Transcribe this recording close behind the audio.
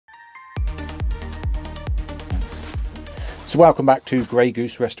So welcome back to Grey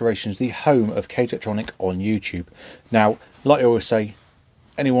Goose Restorations, the home of KE-jetronic on YouTube. Now, like I always say,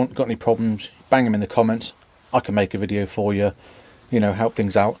 anyone got any problems, bang them in the comments. I can make a video for you, help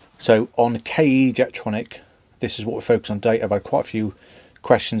things out. So on KE-jetronic, this is what we're focusing on today. I've had quite a few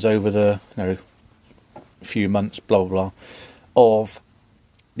questions over the few months, blah, blah, blah, of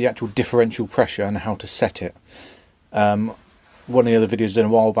the actual differential pressure and how to set it. One of the other videos done a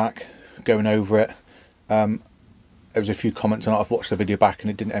while back, going over it. There was a few comments on it. I've watched the video back and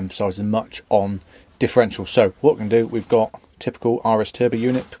it didn't emphasise as much on differential. So what we can do, we've got typical RS turbo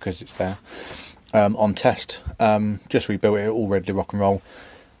unit because it's there on test. Just rebuilt it, all ready to rock and roll.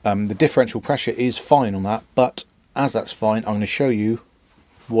 The differential pressure is fine on that, but as that's fine, I'm going to show you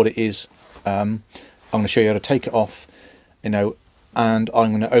what it is. I'm going to show you how to take it off, and I'm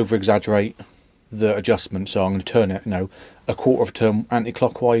going to over exaggerate the adjustment. So I'm going to turn it, a quarter of a turn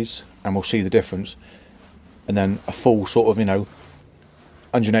anti-clockwise, and we'll see the difference. And then a full sort of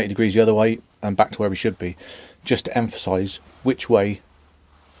 180 degrees the other way and back to where we should be, just to emphasize which way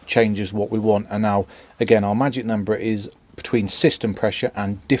changes what we want. And now again, our magic number is between system pressure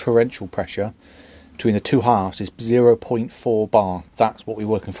and differential pressure. Between the two halves is 0.4 bar. That's what we're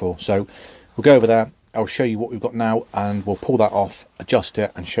working for. So we'll go over there, I'll show you what we've got now, and we'll pull that off, adjust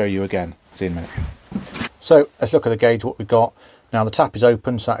it, and show you again. See you in a minute. So let's look at the gauge, what we've got. Now the tap is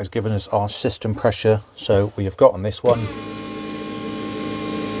open, so that has given us our system pressure. So we have got on this one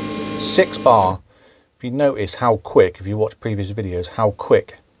 6 bar. If you notice how quick, if you watch previous videos, how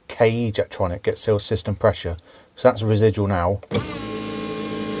quick KE-jetronic gets your system pressure. So that's residual now.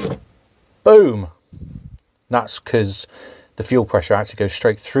 Boom! That's because the fuel pressure actually goes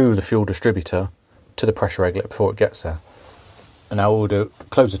straight through the fuel distributor to the pressure regulator before it gets there. And now we'll do,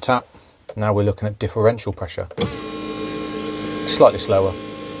 close the tap. Now we're looking at differential pressure. Slightly slower.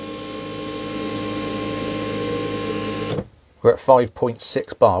 We're at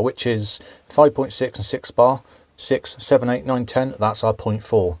 5.6 bar, which is 5.6 and 6 bar. 6, 7, 8, 9, 10, that's our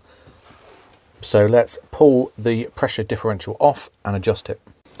 0.4. So let's pull the pressure differential off and adjust it.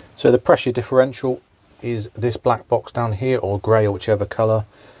 So the pressure differential is this black box down here, or grey, or whichever colour.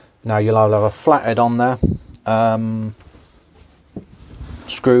 Now you'll either have a flathead on there,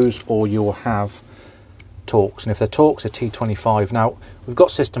 screws, or you'll have torx. And if they're torx, a T25. Now we've got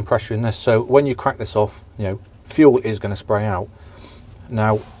system pressure in this, so when you crack this off, fuel is going to spray out.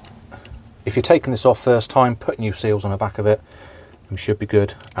 Now if you're taking this off first time, put new seals on the back of it, and should be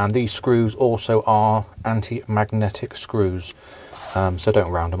good. And these screws also are anti-magnetic screws, so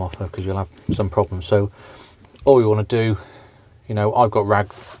don't round them off because you'll have some problems. So all you want to do, I've got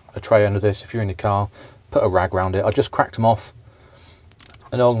a tray under this. If you're in the car, put a rag around it. I just cracked them off,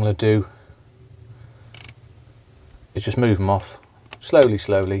 and all I'm going to do is just move them off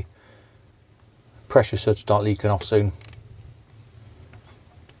slowly. Pressure should start leaking off soon.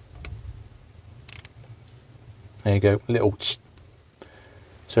 There you go, little.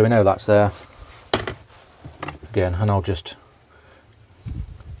 So we know that's there again, and I'll just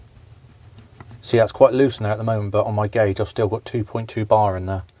see that's quite loose now at the moment, but on my gauge I've still got 2.2 bar in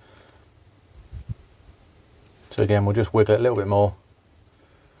there. So again, we'll just wiggle it a little bit more.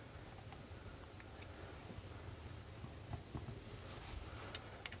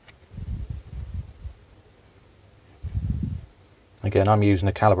 Again, I'm using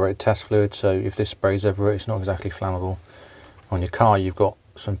a calibrated test fluid, so if this sprays everywhere, it's not exactly flammable. On your car, you've got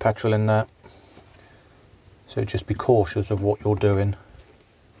some petrol in there, so just be cautious of what you're doing.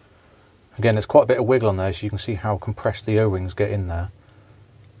 Again, there's quite a bit of wiggle on there, so you can see how compressed the O-rings get in there.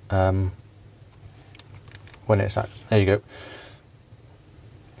 When it's at, there you go.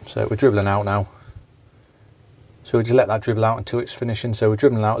 So we're dribbling out now. So we just let that dribble out until it's finishing. So we're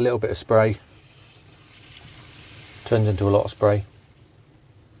dribbling out a little bit of spray. Turns into a lot of spray.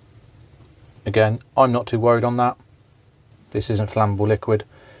 Again, I'm not too worried on that. This isn't flammable liquid.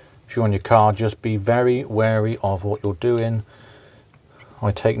 If you're on your car, just be very wary of what you're doing.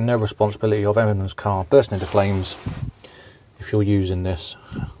 I take no responsibility of anyone's car bursting into flames if you're using this.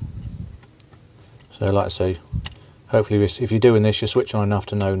 So like I say, hopefully if you're doing this, you're switching on enough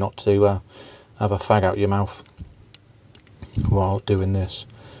to know not to have a fag out your mouth while doing this.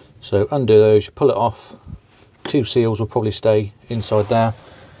 So undo those, you pull it off. 2 seals will probably stay inside there.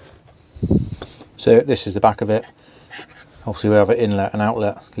 So this is the back of it. Obviously we have an inlet and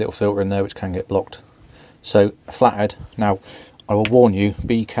outlet, little filter in there which can get blocked. So a flathead. Now I will warn you,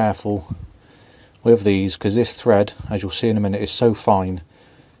 be careful with these, because this thread, as you'll see in a minute, is so fine.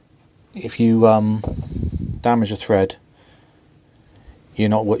 If you damage a thread, you're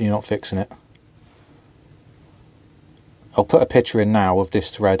not fixing it. I'll put a picture in now of this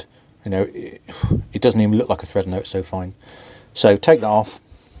thread You know, it doesn't even look like a thread note, it's so fine. So take that off,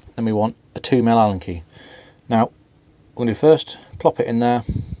 and we want a 2mm Allen key. Now, what we're going to do first, plop it in there.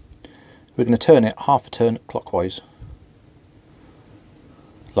 We're going to turn it half a turn clockwise,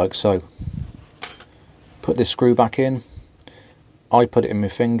 like so. Put this screw back in. I put it in my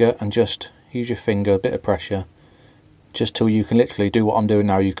finger and just use your finger, a bit of pressure, just till you can literally do what I'm doing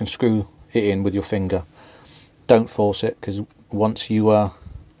now. You can screw it in with your finger. Don't force it, because once you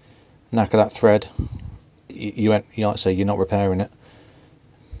knacker that thread, you like I say, you're not repairing it.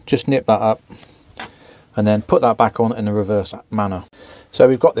 Just nip that up and then put that back on in a reverse manner. So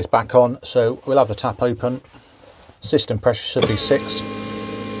we've got this back on, so we'll have the tap open. System pressure should be 6.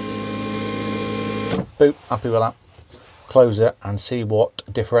 Boop, happy with that. Close it and see what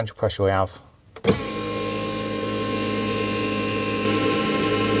differential pressure we have.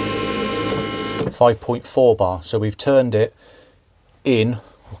 5.4 bar. So we've turned it in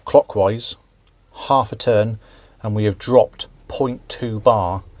clockwise half a turn, and we have dropped 0.2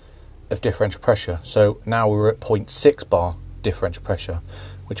 bar of differential pressure. So now we're at 0.6 bar differential pressure,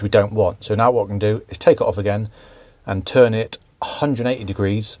 which we don't want. So now what we can do is take it off again and turn it 180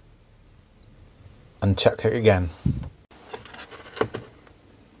 degrees and check it again.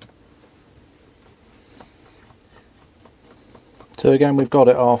 So again, we've got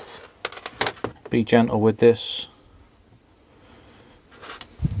it off. Be gentle with this.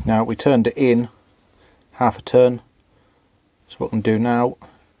 Now we turned it in half a turn. So what I'm going to do now,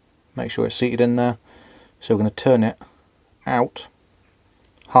 make sure it's seated in there. So we're going to turn it out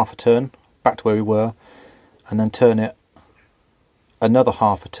half a turn, back to where we were, and then turn it another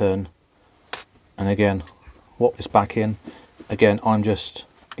half a turn, and again whop this back in. Again, I'm just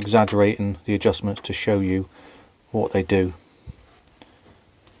exaggerating the adjustments to show you what they do.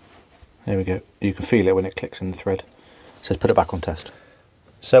 There we go, you can feel it when it clicks in the thread. So let's put it back on test.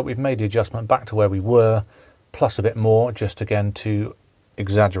 So we've made the adjustment back to where we were, plus a bit more, just again to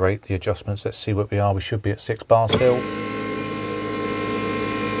exaggerate the adjustments. Let's see what we are. We should be at 6 bar still.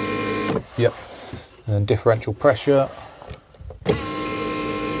 Yep. And then differential pressure.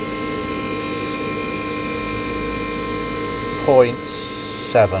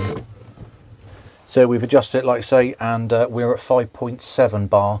 0.7. So we've adjusted it, like I say, and we're at 5.7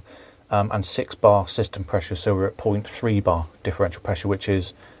 bar and 6 bar system pressure. So we're at 0.3 bar differential pressure, which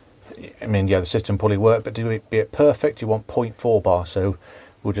is, I mean, yeah, the system probably worked, but to be it perfect, you want 0.4 bar. So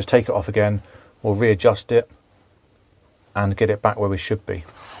we'll just take it off again, we'll readjust it and get it back where we should be.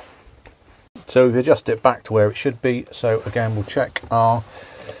 So we've adjusted it back to where it should be. So again, we'll check our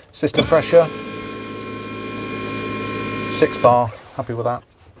system pressure. 6 bar, happy with that.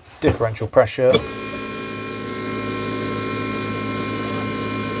 Differential pressure.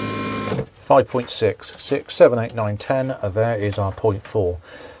 5.6, 6, 7, 8, 9, 10. There is our 0.4.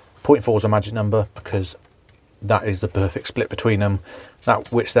 0.4 is a magic number because that is the perfect split between them,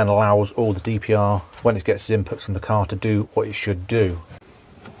 that which then allows all the DPR, when it gets its inputs from the car, to do what it should do.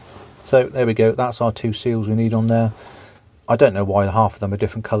 So there we go, that's our 2 seals we need on there. I don't know why half of them are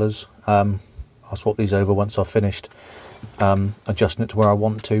different colours. I'll swap these over once I've finished adjusting it to where I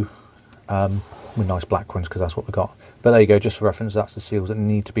want to, with nice black ones, because that's what we got. But there you go, just for reference, that's the seals that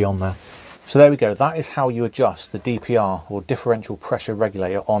need to be on there. So there we go, that is how you adjust the DPR, or differential pressure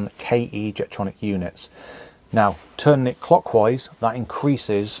regulator, on KE-jetronic units. Now, turning it clockwise, that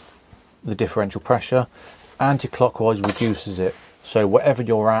increases the differential pressure. Anti-clockwise reduces it. So whatever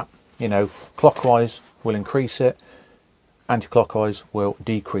you're at, you know, clockwise will increase it, anti-clockwise will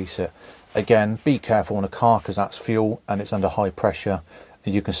decrease it. Again, be careful on a car because that's fuel and it's under high pressure,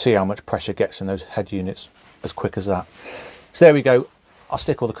 and you can see how much pressure gets in those head units as quick as that. So there we go. I'll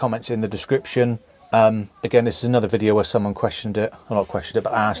stick all the comments in the description. Again, this is another video where someone questioned it, or not questioned it,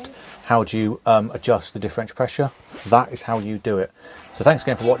 but asked, how do you adjust the differential pressure? That is how you do it. So thanks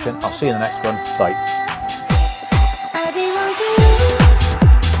again for watching. I'll see you in the next one. Bye.